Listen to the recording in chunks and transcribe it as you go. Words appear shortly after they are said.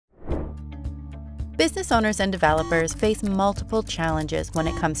Business owners and developers face multiple challenges when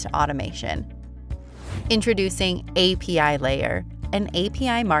it comes to automation. Introducing APILayer, an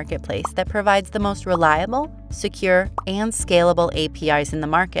API marketplace that provides the most reliable, secure, and scalable APIs in the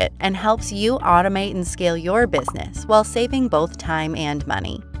market and helps you automate and scale your business while saving both time and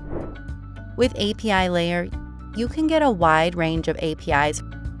money. With APILayer, you can get a wide range of APIs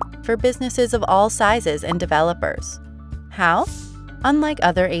for businesses of all sizes and developers. How? Unlike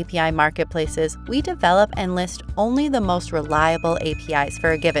other API marketplaces, we develop and list only the most reliable APIs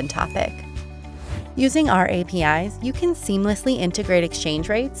for a given topic. Using our APIs, you can seamlessly integrate exchange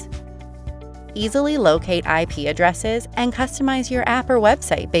rates, easily locate IP addresses, and customize your app or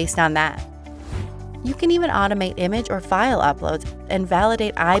website based on that. You can even automate image or file uploads and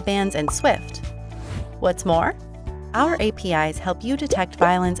validate IBANs and SWIFT. What's more, our APIs help you detect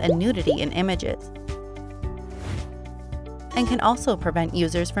violence and nudity in images and can also prevent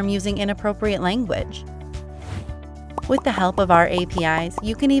users from using inappropriate language. With the help of our APIs,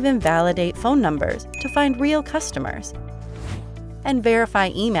 you can even validate phone numbers to find real customers and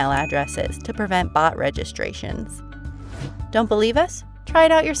verify email addresses to prevent bot registrations. Don't believe us? Try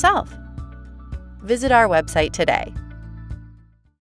it out yourself. Visit our website today.